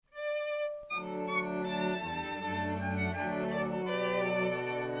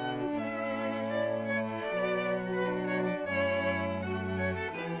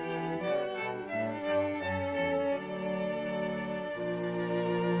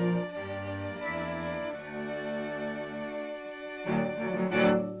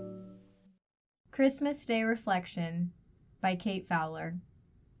Christmas Day Reflection by Kate Fowler.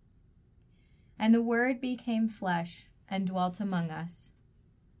 And the Word became flesh and dwelt among us.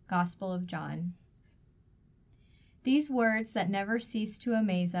 Gospel of John. These words that never cease to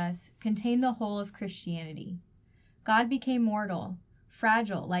amaze us contain the whole of Christianity. God became mortal,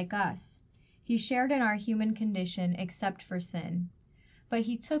 fragile like us. He shared in our human condition except for sin, but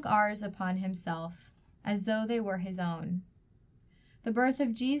he took ours upon himself, as though they were his own. The birth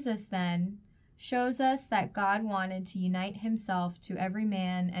of Jesus, then, shows us that God wanted to unite himself to every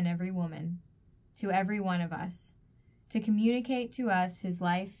man and every woman, to every one of us, to communicate to us his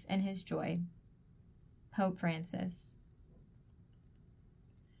life and his joy. Pope Francis.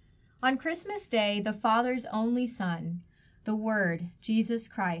 On Christmas Day, the Father's only Son, the Word, Jesus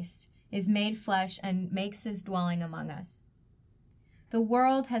Christ, is made flesh and makes his dwelling among us. The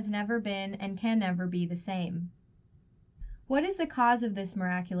world has never been and can never be the same. What is the cause of this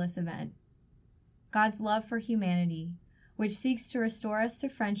miraculous event? God's love for humanity, which seeks to restore us to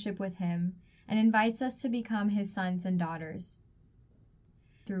friendship with him and invites us to become his sons and daughters.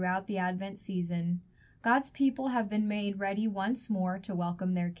 Throughout the Advent season, God's people have been made ready once more to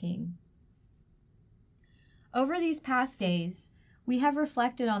welcome their King. Over these past days, we have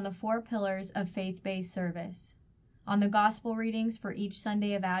reflected on the 4 pillars of faith-based service, on the gospel readings for each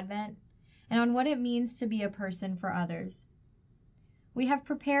Sunday of Advent, and on what it means to be a person for others. We have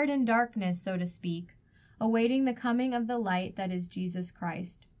prepared in darkness, so to speak, awaiting the coming of the light that is Jesus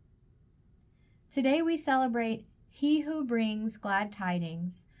Christ. Today we celebrate He who brings glad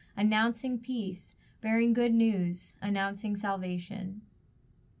tidings, announcing peace, bearing good news, announcing salvation.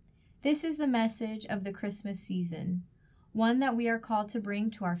 This is the message of the Christmas season, one that we are called to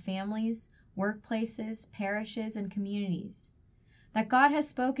bring to our families, workplaces, parishes, and communities, that God has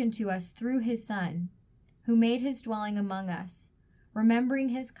spoken to us through his Son, who made his dwelling among us, remembering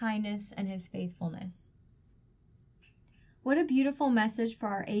his kindness and his faithfulness. What a beautiful message for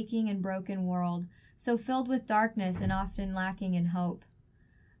our aching and broken world, so filled with darkness and often lacking in hope.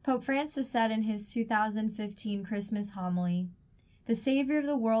 Pope Francis said in his 2015 Christmas homily, "The Savior of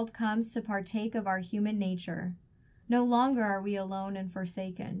the world comes to partake of our human nature. No longer are we alone and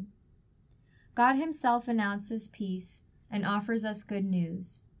forsaken." God himself announces peace and offers us good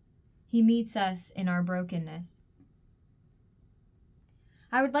news. He meets us in our brokenness.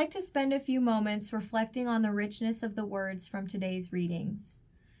 I would like to spend a few moments reflecting on the richness of the words from today's readings.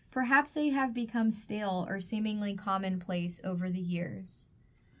 Perhaps they have become stale or seemingly commonplace over the years.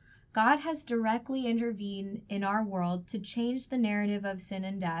 God has directly intervened in our world to change the narrative of sin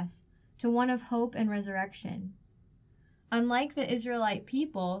and death to one of hope and resurrection. Unlike the Israelite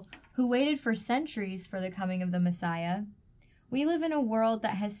people, who waited for centuries for the coming of the Messiah, we live in a world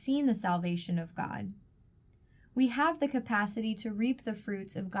that has seen the salvation of God. We have the capacity to reap the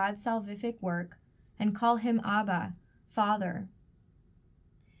fruits of God's salvific work and call him Abba, Father.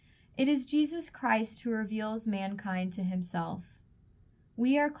 It is Jesus Christ who reveals mankind to himself.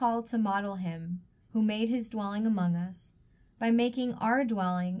 We are called to model him, who made his dwelling among us, by making our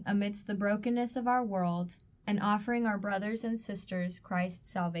dwelling amidst the brokenness of our world and offering our brothers and sisters Christ's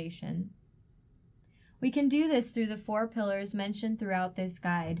salvation. We can do this through the 4 pillars mentioned throughout this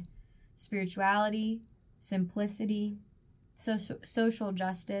guide: spirituality, simplicity, social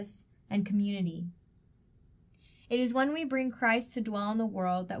justice, and community. It is when we bring Christ to dwell in the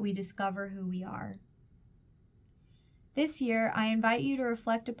world that we discover who we are. This year, I invite you to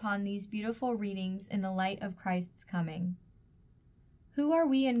reflect upon these beautiful readings in the light of Christ's coming. Who are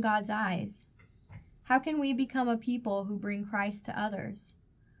we in God's eyes? How can we become a people who bring Christ to others?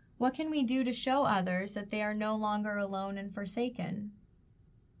 What can we do to show others that they are no longer alone and forsaken?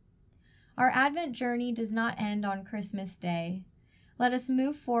 Our Advent journey does not end on Christmas Day. Let us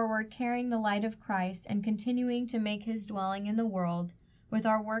move forward carrying the light of Christ and continuing to make his dwelling in the world with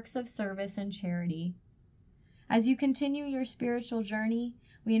our works of service and charity. As you continue your spiritual journey,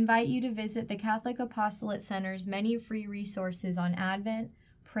 we invite you to visit the Catholic Apostolate Center's many free resources on Advent,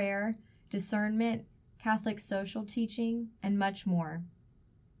 prayer, discernment, Catholic social teaching, and much more.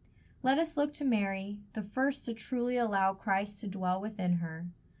 Let us look to Mary, the first to truly allow Christ to dwell within her,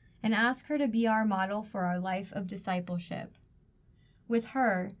 and ask her to be our model for our life of discipleship. With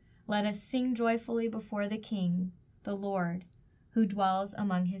her, let us sing joyfully before the King, the Lord, who dwells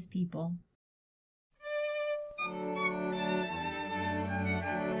among his people.